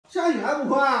下雪还不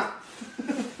快？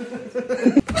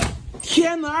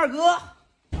天哪，二哥！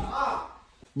啊？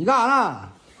你干啥呢？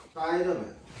待着呗。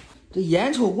这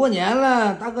眼瞅过年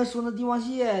了，大哥说那帝王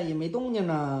蟹也没动静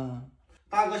呢。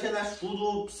大哥现在熟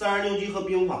读36计和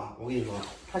兵法，我跟你说，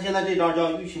他现在这招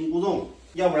叫欲擒故纵，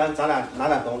要不然咱俩拿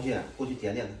点东西过去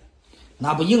点点他。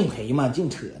那不硬赔吗？净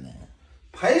扯呢。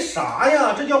赔啥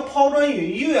呀？这叫抛砖引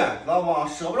玉，知道不？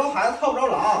舍不着孩子套不着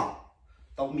狼，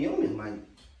都明不明白你？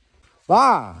老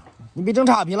二，你别整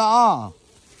岔皮了啊！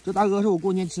这大哥是我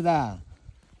过年吃的。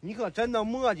你可真的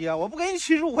磨叽，我不给你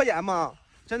75块钱吗？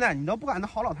真的，你都不赶那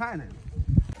好老太太。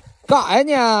干啥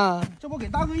呀你？这不给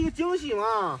大哥一个惊喜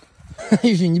吗？哎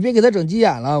呦，你别给他整急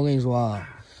眼了，我跟你说，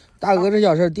大哥这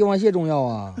小事帝王蟹重要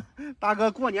啊。大哥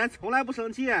过年从来不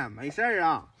生气，没事儿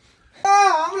啊。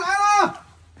俺们来了。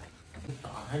咋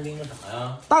还拎个啥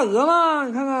呀？大鹅嘛，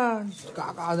你看看，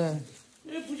嘎嘎的。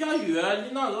这不下雪，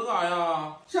你大鹅干啥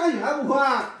呀？下雪还不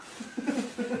快？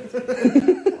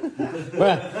不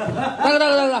是，大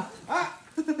哥，哎，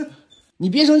你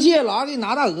别生气，老二给你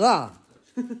拿大鹅。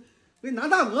给你拿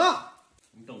大鹅。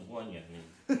你等过年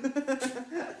呢？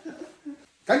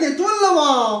赶紧炖了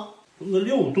吧。炖个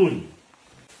6顿。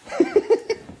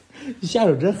下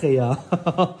手真黑呀！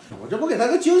我这不给他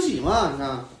个惊喜吗？你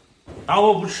看。大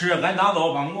哥不吃，赶紧拿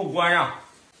走，把门给我关上。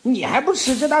你还不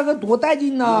吃，这大哥多带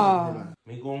劲呐！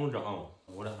没工夫整，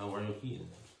我俩还玩游戏呢。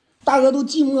大哥都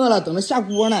寂寞了，等着下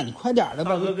锅呢，你快点的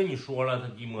吧。大哥跟你说了，他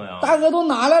寂寞呀。大哥都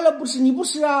拿来了，不吃你不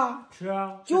吃啊？吃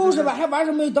啊，就是吧，还玩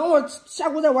什么？等会儿下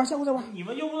锅再玩，下锅再玩。你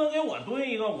们就不能给我炖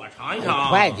一个，我尝一尝？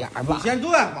快点吧！先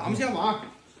炖，我们先玩。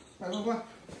快！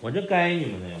我这该你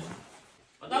们的呀！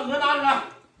把大鹅拿出来。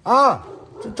啊，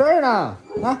这儿呢，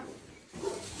啊，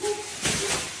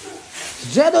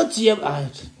这都接，哎，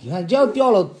你看这要掉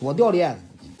了多掉链子。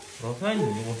我发现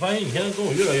你现在跟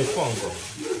我越来越放松。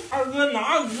二哥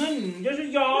拿鹅，你这是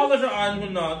鸭子是鹌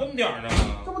鹑呢？这么点儿呢？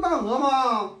这不大鹅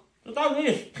吗？这大鹅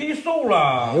也忒瘦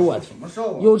了。哎呦我天，怎么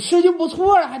瘦啊？有吃就不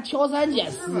错了，还挑三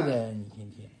拣四的，你天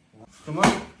天。怎么？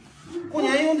过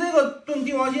年用这个炖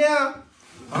帝王蟹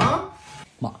啊？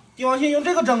妈，帝王蟹用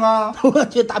这个蒸啊？我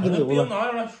这大冰冰油子。拿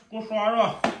下来，给我刷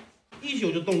刷。一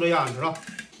宿就冻这样，你知道？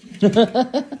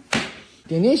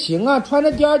顶顶行啊，穿着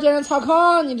貂儿见人擦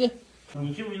炕，你这。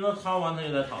你信不信他擦完他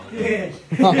就在躺着？对。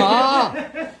啊，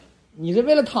你是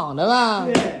为了躺着吧？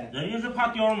对。人家是怕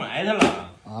貂埋汰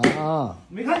了。啊，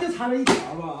没看就擦了一条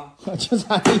吧？就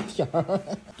差一条，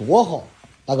多好，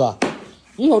大哥，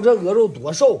你瞅这鹅肉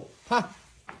多瘦，看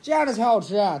这样的才好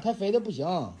吃，太肥的不行。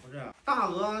不是，大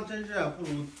鹅真是不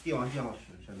如帝王蟹好吃，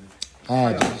真的。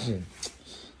哎，真是，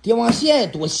帝王蟹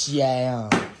多鲜呀！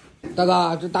大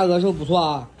哥，这大鹅肉不错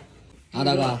啊，啊，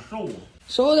大哥，瘦啊，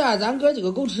收点，咱哥几个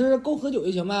够吃，够喝酒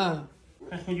就行呗。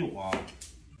还喝酒啊？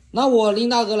那我拎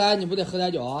大哥来，你不得喝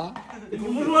点酒啊？你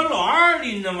不说老二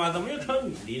拎着吗？怎么又成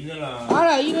你拎着了？俺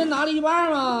俩一人拿了一半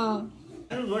嘛。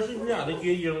这鹅是你俩的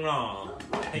结晶啊，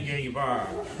还一人一半儿。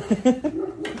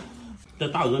这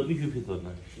大鹅必须配酸菜。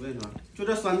我跟你说，就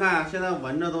这酸菜，现在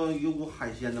闻着都有股海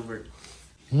鲜的味儿。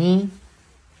嗯，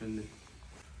真的，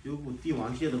有股帝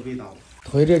王蟹的味道。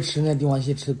回这吃那帝王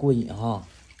蟹吃过瘾哈。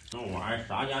那玩意儿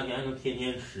啥家庭还能天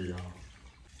天吃啊？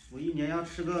我一年要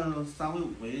吃个3回5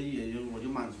回，我就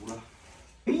满足了。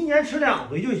一年吃2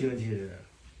回就行，其实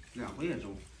2回也中。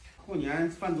过年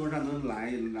饭桌上能来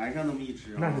上那么一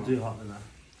只，那是最好的了。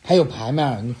还有牌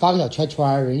面，你发个小圈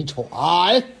圈，人一瞅，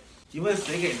哎，一问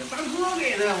谁给的？大哥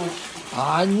给的。我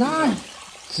啊，那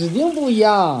指定不一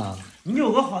样。你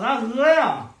有个好大哥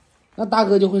呀，那大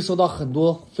哥就会收到很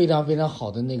多非常非常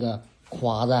好的那个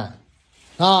夸赞，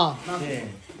啊，对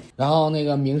然后那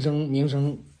个名声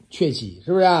鹊起，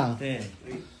是不是啊？对，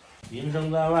名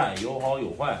声在外，有好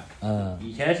有坏。嗯，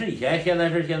以前是以前，现在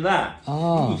是现在。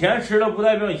啊以，前吃了不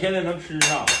代表你现在能吃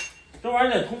上，这玩意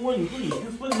儿得通过你自己去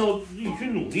奋斗、自己去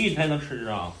努力才能吃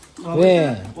啊。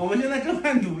对，我们现在正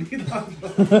在努力当中。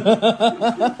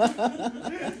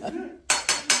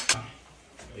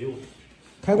哎呦，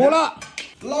开锅了，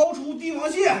捞出帝王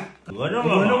蟹，得着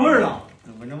了，闻着味儿了。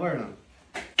闻着味儿了。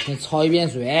先焯一遍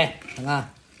水，看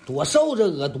看多瘦这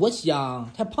鹅多香，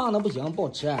太胖的不行，不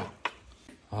好吃。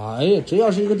哎呀，这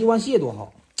要是一个帝王蟹多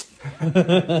好。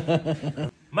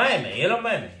卖没了。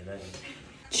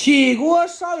起锅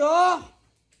烧油，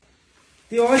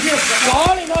帝王蟹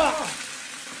往里头，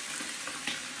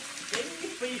给你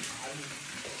飞馋。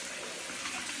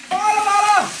扒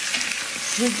拉，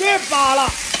使劲扒拉，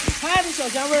看这小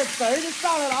香味儿滋儿就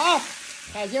上来了啊，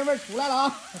海鲜味儿出来了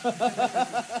啊。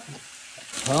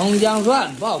葱姜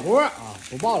蒜爆锅啊，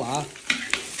不爆了啊，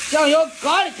酱油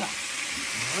搁里头，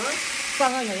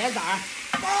上个小盐色儿，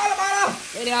扒拉，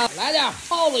对了，来点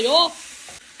耗子油，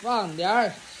放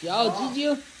点小鸡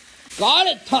精，搞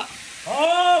里头，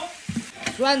好，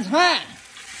酸菜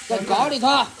再搞里头，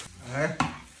哎，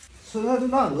吃它就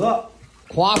大鹅，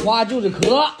夸夸就是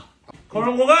渴，扣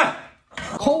上锅盖，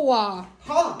扣啊！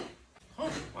烫。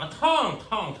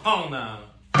烫的，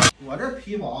我这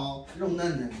皮薄肉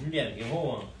嫩的。你脸皮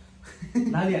厚啊，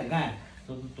拿脸盖。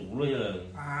都堵了去了。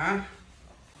啊。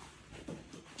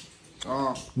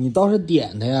啊，你倒是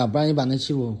点它呀，不然你把那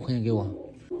75块钱给我。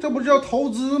这不是叫投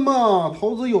资吗？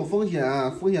投资有风险，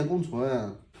风险共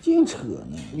存。净扯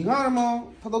呢！你看着吗？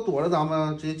他都躲着咱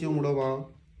们，直接进屋了吧？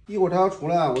一会儿他要出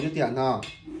来，我就点他。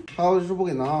他要是不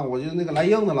给拿，我就那个来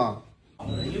硬的了。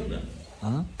来硬的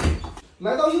啊？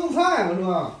来道硬菜，我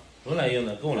说。我来硬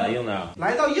的，跟我来硬的。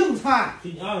来道硬菜。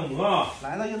给你按摩。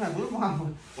来道硬菜不用按摩，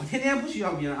我天天不需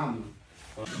要别人按摩。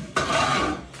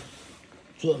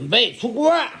准备出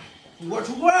锅，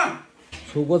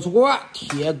出锅，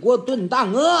铁锅炖大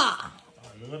鹅，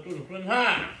那个炖酸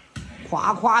菜，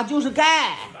夸夸就是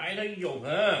盖，来它一脚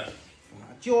盆，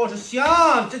就是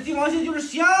香，这帝王蟹就是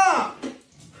香，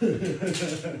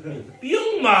病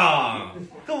吧？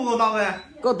够不够到位？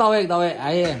够到位，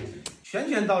哎呀，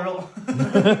拳到肉，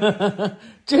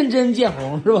针见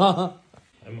红是吧？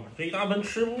哎呀妈，这一大盆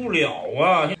吃不了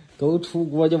啊！都出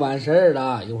锅就完事儿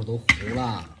了，一会儿都糊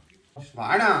了。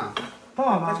玩呢？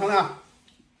放吧，再盛点。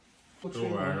这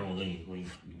玩意儿我跟你说，一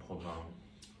泡汤。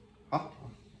好，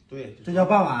对，这叫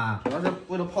半碗。主要是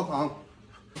为了泡汤。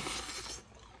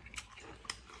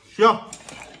行，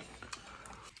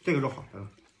这个肉好了，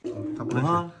它不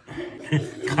能吃。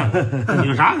看，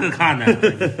有啥可看的？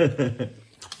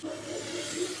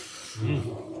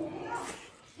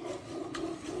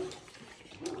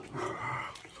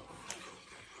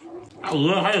大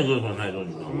鹅还有个酸菜炖，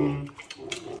你知道吗？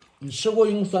你吃过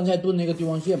用酸菜炖那个帝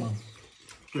王蟹吗？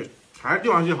对，还是帝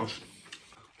王蟹好吃。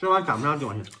这玩意儿赶不上帝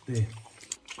王蟹。对，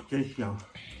真香。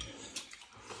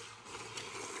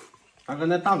大哥，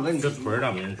那大鹅你这腿儿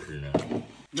咋没人吃呢？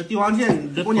那帝王蟹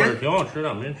这腿儿过年挺好吃，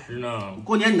咋没人吃呢？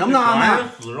过年你能不能安排？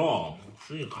死肉，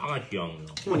吃起嘎嘎香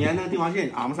的。过年那个帝王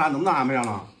蟹，俺们仨能不能安排上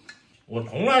了？我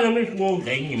从来都没说过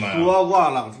给你们。说过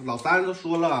了，老三都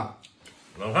说了。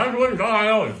老三说你找啥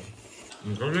要去？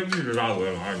你说这一只大鹅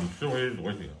玩意儿，你吃回去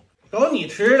多行。都是你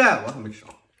吃的，我可没吃。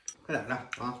快点的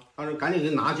啊！到时候赶紧给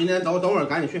你拿，今天等会儿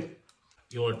赶紧去。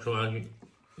一会儿吃完去，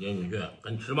撵你去，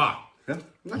赶紧吃吧。行，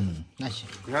那行。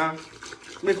你看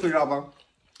没亏着吧？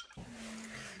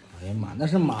哎呀妈，那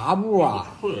是麻布啊！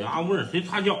臭脚丫味儿，谁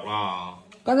擦脚了？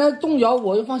刚才冻脚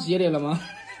我就放鞋里了吗？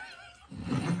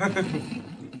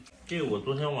这个我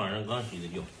昨天晚上刚洗的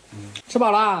脚。吃饱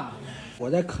了，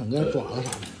我再啃个爪子啥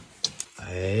的。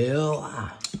哎呦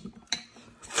啊！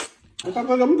大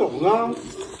哥怎么走呢？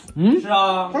嗯，是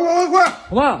啊，快，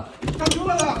好吧，上车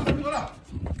了，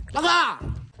大哥，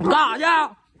你干啥去？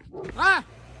哎，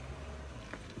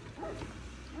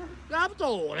咋不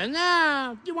走了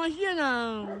呢？帝王蟹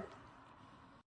呢？